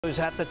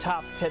At the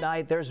top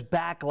tonight, there's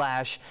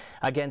backlash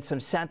against some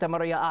Santa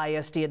Maria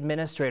ISD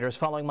administrators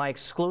following my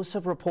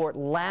exclusive report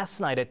last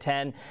night at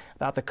 10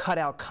 about the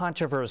cutout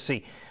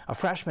controversy. A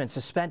freshman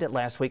suspended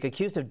last week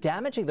accused of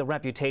damaging the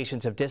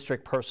reputations of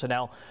district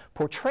personnel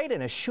portrayed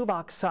in a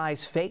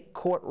shoebox-sized fake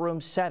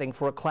courtroom setting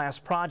for a class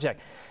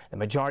project. The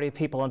majority of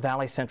people on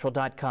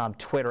ValleyCentral.com,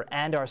 Twitter,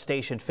 and our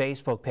station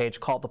Facebook page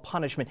called the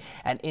punishment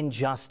an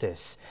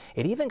injustice.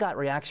 It even got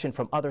reaction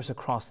from others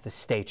across the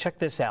state. Check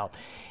this out.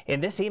 In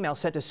this email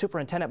sent to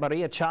Superintendent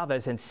Maria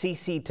Chavez and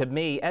CC to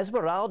me,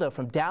 Esmeralda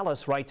from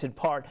Dallas writes in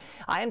part,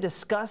 "I am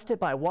disgusted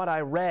by what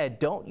I read.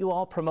 Don't you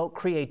all promote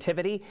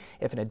creativity?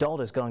 If an adult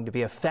is going to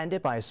be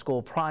offended by a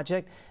school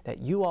project that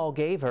you all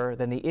gave her,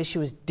 then the issue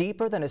is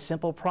deeper than a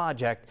simple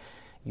project.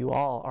 You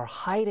all are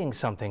hiding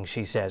something,"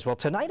 she says. Well,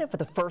 tonight and for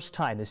the first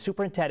time, the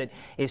superintendent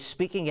is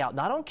speaking out,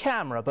 not on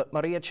camera, but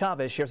Maria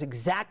Chavez shares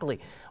exactly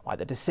why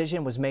the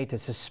decision was made to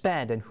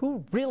suspend and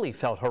who really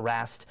felt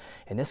harassed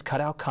in this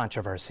cutout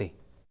controversy.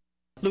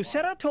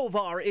 Lucera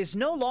Tovar is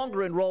no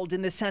longer enrolled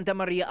in the Santa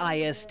Maria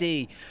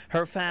ISD.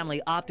 Her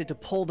family opted to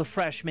pull the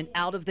freshman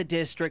out of the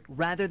district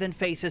rather than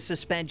face a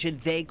suspension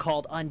they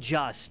called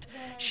unjust.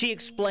 She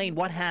explained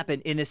what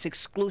happened in this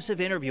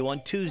exclusive interview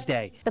on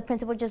Tuesday. The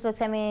principal just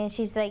looks at me and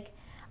she's like,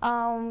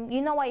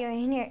 you know why you're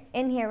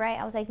in here, right?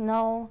 I was like,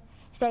 no.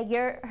 She said,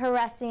 you're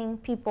harassing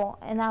people.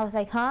 And I was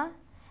like, huh?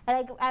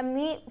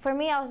 For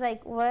me, I was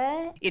like,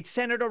 what? It's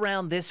centered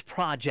around this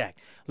project.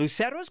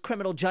 Lucero's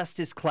criminal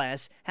justice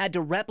class had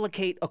to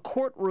replicate a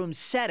courtroom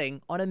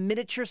setting on a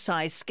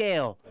miniature-sized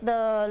scale.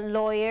 The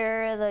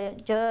lawyer,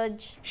 the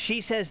judge.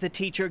 She says the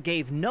teacher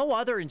gave no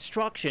other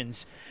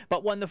instructions,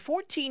 but when the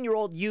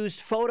 14-year-old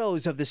used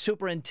photos of the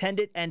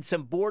superintendent and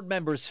some board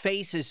members'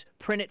 faces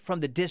printed from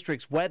the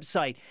district's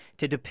website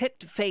to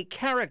depict fake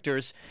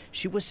characters,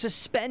 she was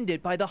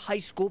suspended by the high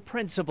school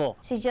principal.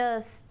 She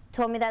just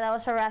told me that I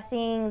was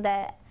harassing,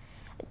 that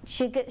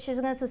she's going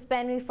to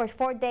suspend me for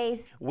 4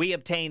 days. We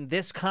obtained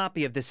this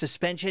copy of the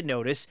suspension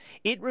notice.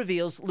 It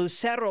reveals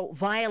Lucero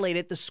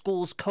violated the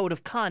school's code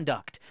of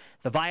conduct.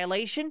 The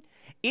violation?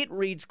 It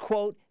reads,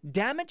 quote,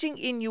 damaging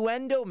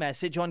innuendo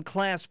message on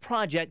class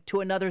project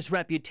to another's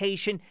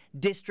reputation,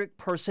 district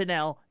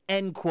personnel,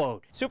 end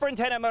quote.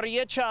 Superintendent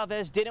Maria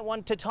Chavez didn't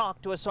want to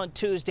talk to us on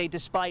Tuesday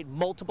despite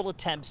multiple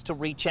attempts to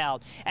reach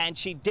out, and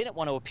she didn't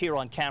want to appear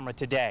on camera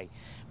today.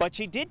 But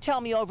she did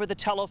tell me over the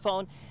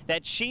telephone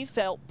that she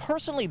felt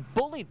personally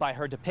bullied by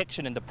her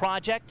depiction in the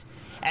project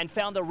and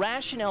found the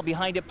rationale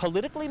behind it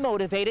politically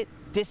motivated,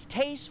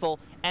 distasteful,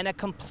 and a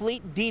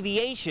complete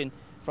deviation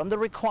from the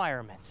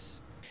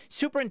requirements.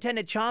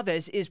 Superintendent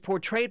Chavez is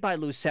portrayed by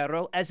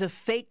Lucero as a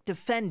fake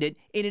defendant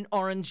in an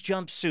orange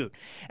jumpsuit.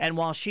 And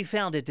while she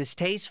found it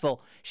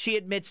distasteful, she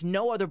admits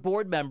no other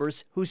board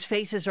members whose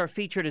faces are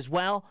featured as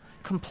well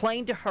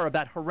complained to her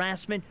about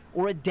harassment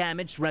or a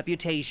damaged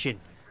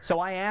reputation. So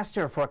I asked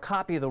her for a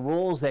copy of the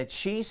rules that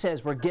she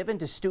says were given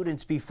to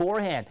students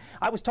beforehand.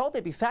 I was told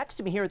they'd be faxed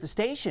to me here at the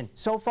station.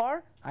 So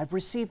far, I've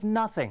received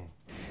nothing.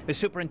 The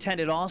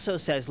superintendent also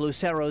says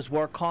Lucero's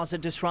work caused a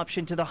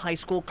disruption to the high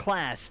school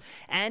class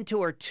and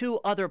to her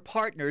two other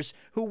partners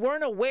who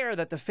weren't aware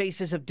that the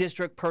faces of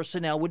district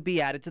personnel would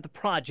be added to the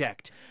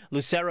project.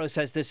 Lucero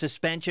says the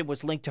suspension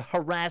was linked to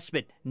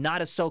harassment,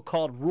 not a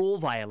so-called rule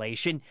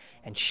violation,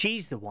 and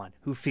she's the one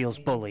who feels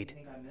bullied.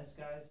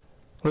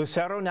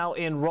 Lucero now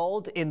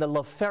enrolled in the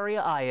La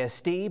Feria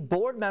ISD.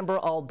 Board member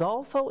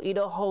Adolfo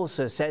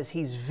Hinojosa says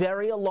he's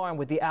very alarmed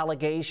with the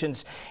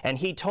allegations, and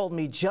he told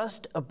me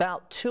just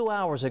about 2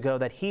 hours ago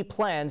that he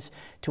plans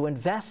to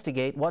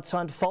investigate what's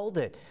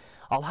unfolded.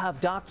 I'll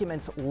have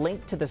documents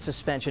linked to the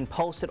suspension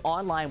posted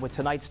online with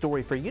tonight's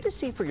story for you to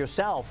see for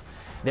yourself.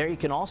 There you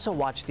can also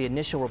watch the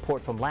initial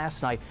report from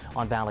last night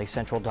on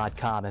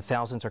ValleyCentral.com. And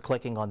thousands are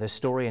clicking on this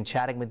story and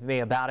chatting with me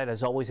about it.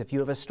 As always, if you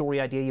have a story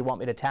idea you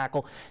want me to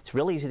tackle, it's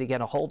real easy to get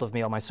a hold of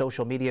me on my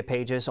social media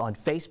pages on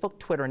Facebook,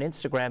 Twitter, and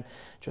Instagram.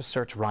 Just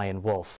search Ryan Wolf.